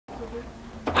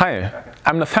Hi,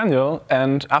 I'm Nathaniel,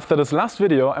 and after this last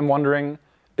video, I'm wondering,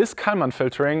 is Kalman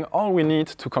filtering all we need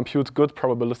to compute good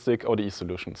probabilistic ODE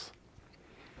solutions?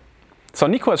 So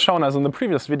Nico has shown us in the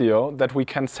previous video that we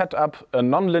can set up a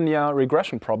nonlinear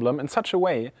regression problem in such a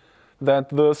way that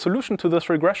the solution to this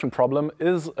regression problem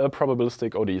is a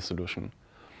probabilistic ODE solution.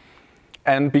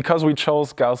 And because we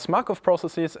chose Gauss-Markov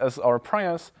processes as our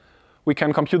priors, we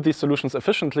can compute these solutions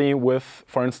efficiently with,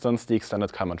 for instance, the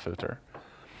extended Kalman filter.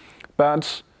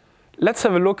 But let's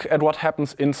have a look at what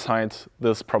happens inside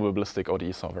this probabilistic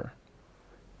ODE solver.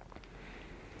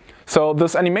 So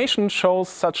this animation shows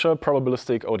such a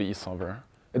probabilistic ODE solver.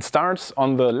 It starts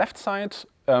on the left side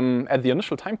at the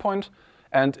initial time point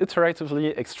and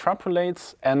iteratively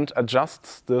extrapolates and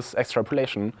adjusts this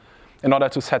extrapolation in order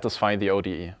to satisfy the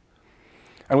ODE.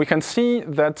 And we can see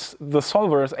that the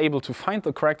solver is able to find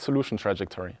the correct solution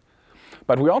trajectory.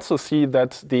 But we also see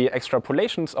that the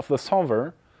extrapolations of the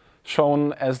solver,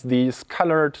 shown as these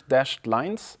colored dashed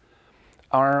lines,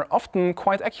 are often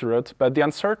quite accurate, but the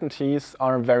uncertainties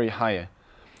are very high.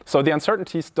 So the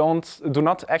uncertainties do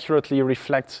not accurately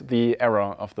reflect the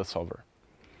error of the solver.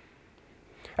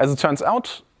 As it turns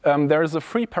out, there is a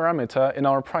free parameter in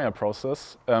our prior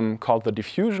process called the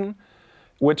diffusion,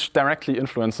 which directly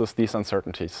influences these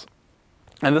uncertainties.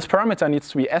 And this parameter needs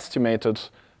to be estimated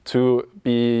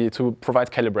to provide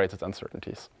calibrated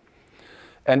uncertainties.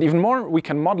 And even more, we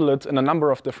can model it in a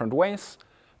number of different ways.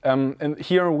 And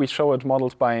here we show it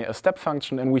modeled by a step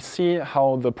function, and we see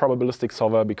how the probabilistic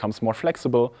solver becomes more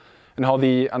flexible and how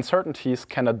the uncertainties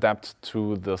can adapt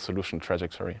to the solution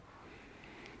trajectory.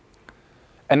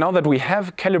 And now that we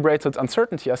have calibrated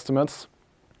uncertainty estimates,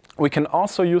 we can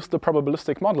also use the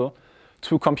probabilistic model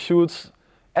to compute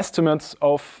estimates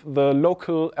of the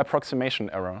local approximation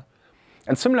error.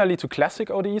 And similarly to classic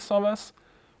ODE solvers,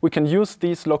 we can use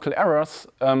these local errors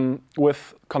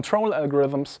with control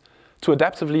algorithms to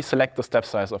adaptively select the step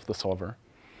size of the solver.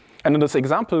 And in this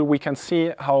example, we can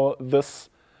see how this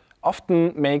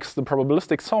often makes the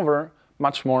probabilistic solver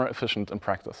much more efficient in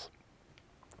practice.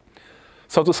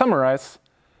 So to summarize,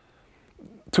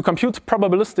 to compute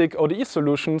probabilistic ODE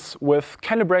solutions with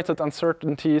calibrated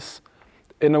uncertainties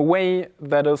in a way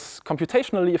that is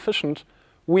computationally efficient,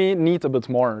 we need a bit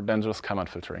more than just Kalman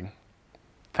filtering.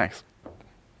 Thanks.